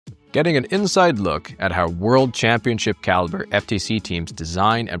Getting an inside look at how World Championship caliber FTC teams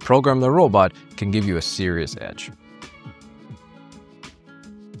design and program their robot can give you a serious edge.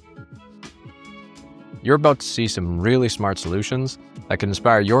 You're about to see some really smart solutions that can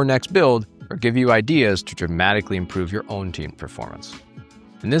inspire your next build or give you ideas to dramatically improve your own team performance.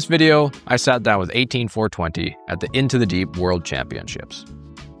 In this video, I sat down with 18420 at the Into the Deep World Championships.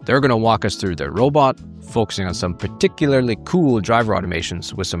 They're going to walk us through their robot, focusing on some particularly cool driver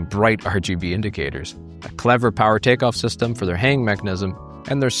automations with some bright RGB indicators, a clever power takeoff system for their hang mechanism,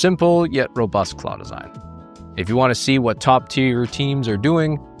 and their simple yet robust claw design. If you want to see what top-tier teams are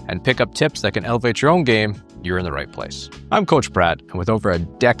doing and pick up tips that can elevate your own game, you're in the right place. I'm Coach Pratt, and with over a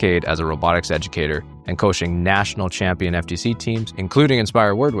decade as a robotics educator and coaching national champion FTC teams, including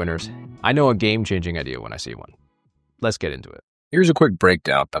Inspire Award winners, I know a game-changing idea when I see one. Let's get into it. Here's a quick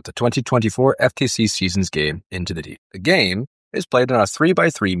breakdown of the 2024 FTC Seasons game, Into the Deep. The game is played on a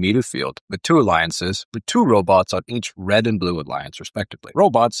 3x3 meter field with 2 alliances, with 2 robots on each red and blue alliance, respectively.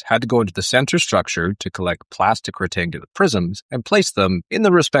 Robots had to go into the center structure to collect plastic rectangular prisms and place them in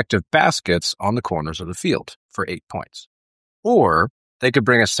the respective baskets on the corners of the field for 8 points. Or they could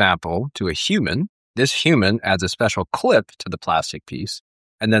bring a sample to a human. This human adds a special clip to the plastic piece,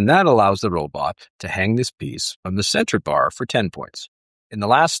 and then that allows the robot to hang this piece from the center bar for 10 points. In the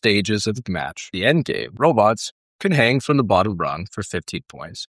last stages of the match, the end game, robots can hang from the bottom rung for 15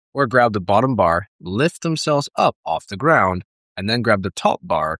 points, or grab the bottom bar, lift themselves up off the ground, and then grab the top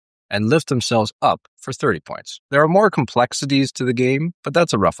bar and lift themselves up for 30 points. There are more complexities to the game, but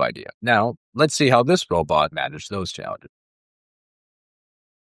that's a rough idea. Now, let's see how this robot managed those challenges.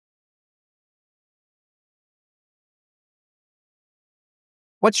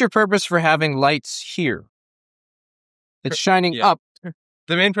 What's your purpose for having lights here? It's shining up.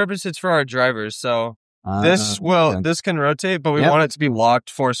 The main purpose is for our drivers. So this can rotate, but we want it to be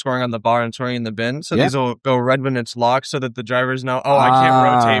locked for scoring on the bar and scoring in the bin. So these will go red when it's locked so that the drivers know, I can't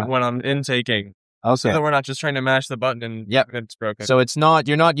rotate when I'm intaking. Okay. So that we're not just trying to mash the button and it's broken. So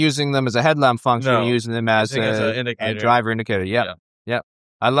you're not using them as a headlamp function, you're using them as a driver indicator. Yep.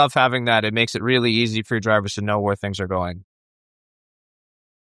 I love having that. It makes it really easy for your drivers to know where things are going.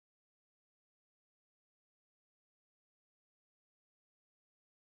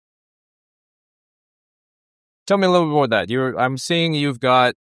 Tell me a little bit more of that. I'm seeing you've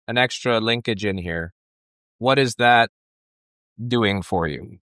got an extra linkage in here. What is that doing for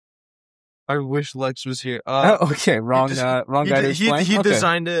you? I wish Lex was here. Okay, wrong guy to explain. He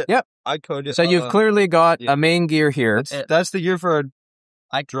designed it. Yep. I coded it. So you've clearly got a main gear here. That's the gear for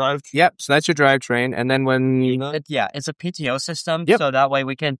a drive. Yep, so that's your drivetrain. And then when... it's a PTO system. Yep. So that way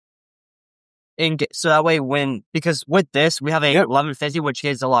we can... because with this, we have a 1150, which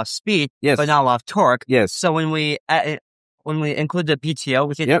gives a lot of speed, but not a lot of torque. Yes. So when we include the PTO,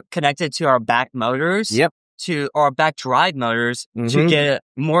 we can connect it to our back motors, to our back drive motors to get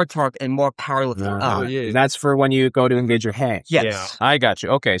more torque and more power. That's for when you go to engage your hang. Yes. Yeah. I got you.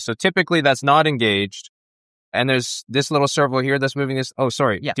 Okay, so typically that's not engaged. And there's this little servo here that's moving this. Oh,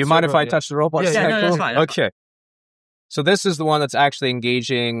 sorry. Yeah, Do you mind if I touch the robot? Yeah, no, that's fine. Okay. So this is the one that's actually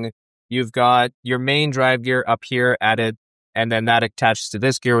engaging. You've got your main drive gear up here added, and then that attaches to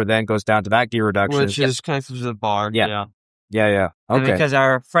this gear, then goes down to that gear reduction. Which is connected to the bar. Yeah. Okay. And because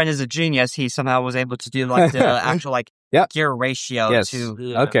our friend is a genius, he somehow was able to do the actual gear ratio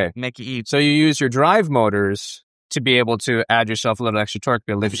to make it easy. So you use your drive motors to be able to add yourself a little extra torque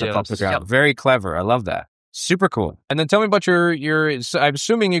to lift yourself up the ground. Very clever. I love that. Super cool. And then tell me about your I'm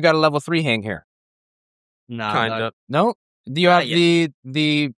assuming you got a level 3 hang here. No. Kind of. No? Do you have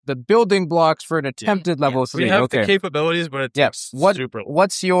the building blocks for an attempted level 3? We have the capabilities, but it takes super long.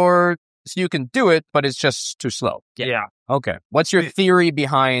 What's your... So you can do it, but it's just too slow. Yeah. Okay. What's your theory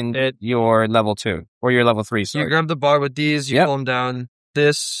behind your level 2 or your level 3? You grab the bar with these, you pull them down.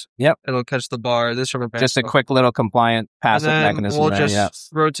 This, it'll catch the bar. This rubber band. Just a quick little compliant passive mechanism. We'll just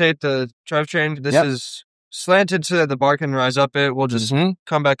rotate the drivetrain. This is slanted so that the bar can rise up it. We'll just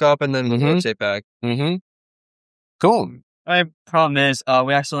come back up and then rotate back. Cool. My problem is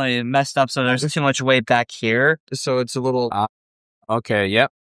we accidentally messed up, so there's too much weight back here. So it's a little... Okay,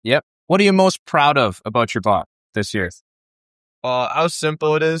 yep. What are you most proud of about your bot this year? How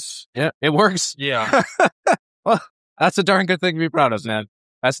simple it is. Yeah, it works. Yeah. Well, that's a darn good thing to be proud of, man.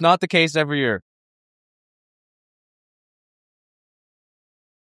 That's not the case every year.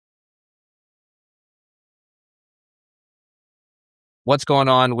 What's going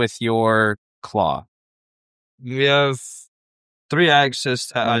on with your claw? We have 3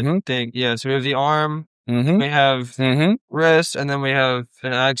 axes, I think. Yeah, so we have the arm, we have wrist, and then we have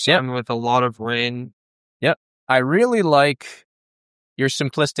an axiom with a lot of rain. Yep. I really like your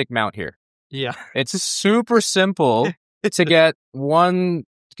simplistic mount here. Yeah. It's super simple to get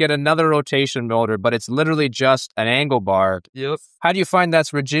another rotation motor, but it's literally just an angle bar. Yep. How do you find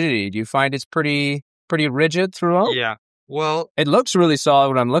that's rigidity? Do you find it's pretty rigid throughout? Yeah. Well, it looks really solid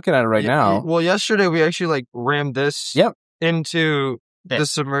when I'm looking at it right now. Well, yesterday we actually like rammed this into the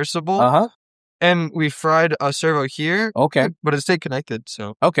submersible. And we fried a servo here. Okay. But it stayed connected,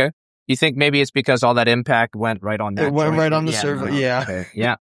 so. Okay. You think maybe it's because all that impact went right on that? It went right on the servo, yeah. Okay.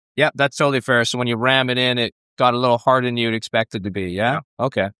 Yeah. Yeah, that's totally fair. So when you ram it in, it got a little harder than you'd expect it to be, yeah?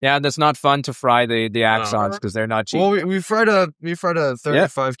 Okay. Yeah, that's not fun to fry the axons because they're not cheap. Well, we fried a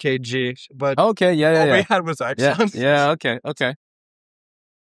 35 kg, but okay, all we had was axons. Yeah, okay.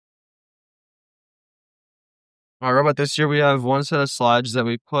 All right, about this year, we have one set of slides that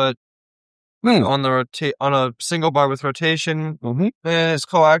we put on a single bar with rotation. And it's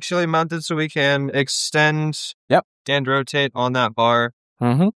coaxially mounted so we can extend and rotate on that bar.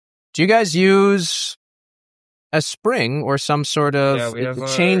 Do you guys use a spring or some sort of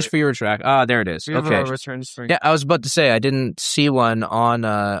change for your track? There it is. We have a return spring. Yeah, I was about to say I didn't see one on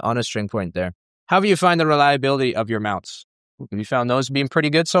a string point there. How do you find the reliability of your mounts? Have you found those being pretty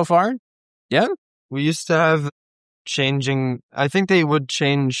good so far? Yeah? We used to have changing. I think they would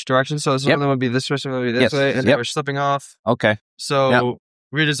change direction. So some of them would be this way, some would be this way, and they were slipping off. Okay. So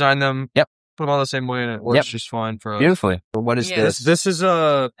redesign them. Put them all the same way, and it works just fine for us. Beautifully. What is this? This is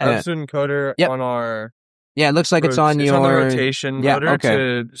a absolute encoder on our. Yeah, it looks like it's on your on the rotation motor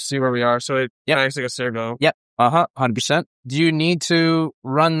to see where we are. So it acts like a servo. 100%. Do you need to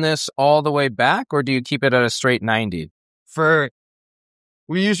run this all the way back, or do you keep it at a straight 90?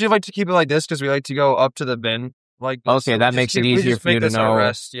 We usually like to keep it like this because we like to go up to the bin. Like this. Okay, that makes it easier for you to know.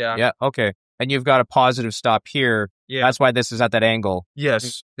 Rest, yeah. Okay. And you've got a positive stop here. Yeah. That's why this is at that angle.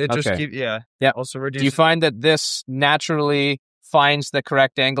 Yes. It just keeps, yeah. Also reduce. Do you find that this naturally finds the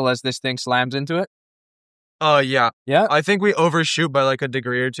correct angle as this thing slams into it? Yeah. Yeah? I think we overshoot by like a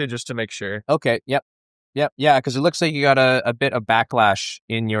degree or two just to make sure. Okay. Yep. Yeah, because it looks like you got a bit of backlash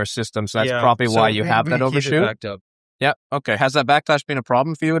in your system, so that's probably why you have that overshoot. Keep it backed up. Yeah. Okay. Has that backlash been a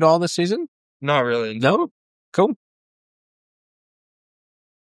problem for you at all this season? Not really. No? Cool.